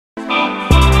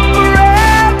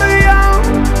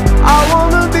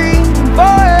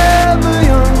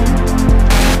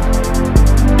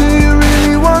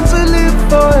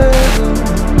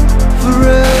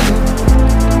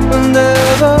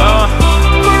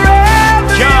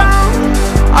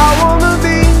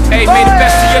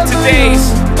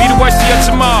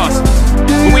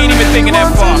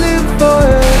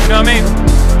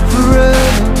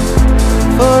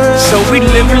We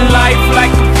living life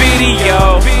like a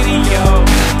video,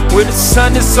 where the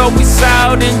sun is always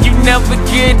out and you never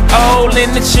get old,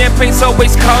 and the champagne's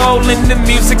always cold and the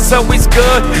music's always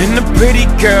good, and the pretty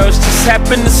girls just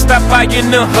happen to stop by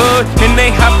in the hood, and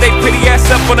they hop their pretty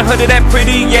ass up on the hood of that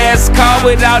pretty ass car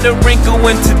without a wrinkle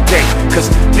in today.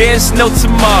 Cause there's no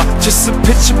tomorrow, just a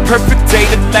picture perfect day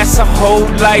that lasts a whole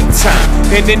lifetime,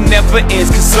 and it never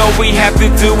ends, cause all we have to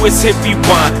do is hit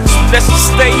rewind. So let's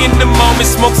just stay in the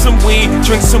moment, smoke some weed,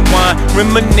 drink some wine,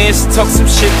 reminisce, talk some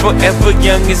shit. Forever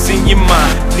young is in your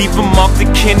mind. Leave them off the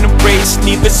can erase,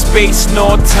 neither space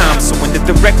nor time. So when the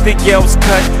director yells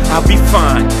cut, I'll be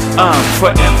fine. I'm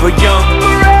forever young.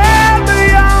 Forever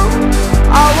young,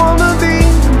 I wanna be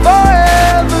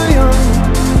forever young.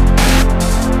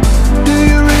 Do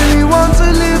you really want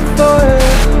to live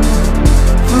forever?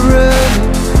 Forever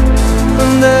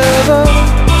and ever.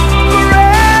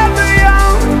 Forever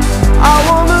young, I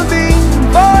wanna be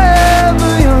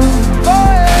forever young.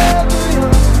 Forever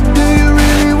young. Do you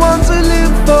really want to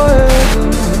live forever?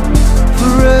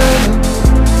 Forever,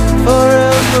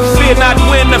 forever. Fear not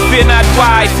when or fear not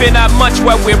why, fear not much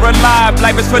while we're alive.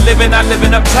 Life is for living, not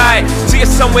living uptight. See it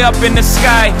somewhere up in the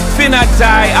sky. Fear not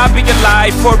die, I'll be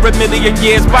alive for a million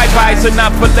years. Bye-byes are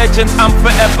not for legends, I'm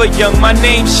forever young. My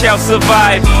name shall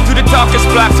survive. Through the darkest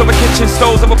blocks, over kitchen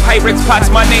stoves, over Pyrex pots,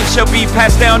 my name shall be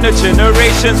passed down to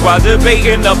generations while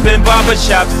debating up in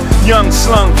barbershops. Young,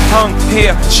 slung, hung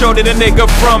here, shorter the nigga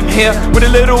from here, with a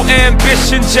little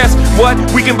ambition, just what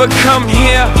we can become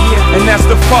here. And as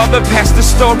the father passed the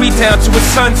story down to his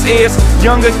son's ears,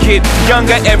 younger kid,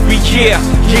 younger every year,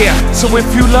 yeah. So if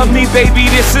you love me, baby,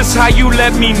 this is how you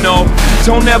let me know.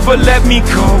 Don't ever let me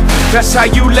go, that's how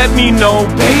you let me know,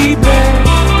 baby.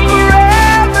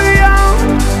 Forever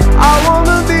young, I want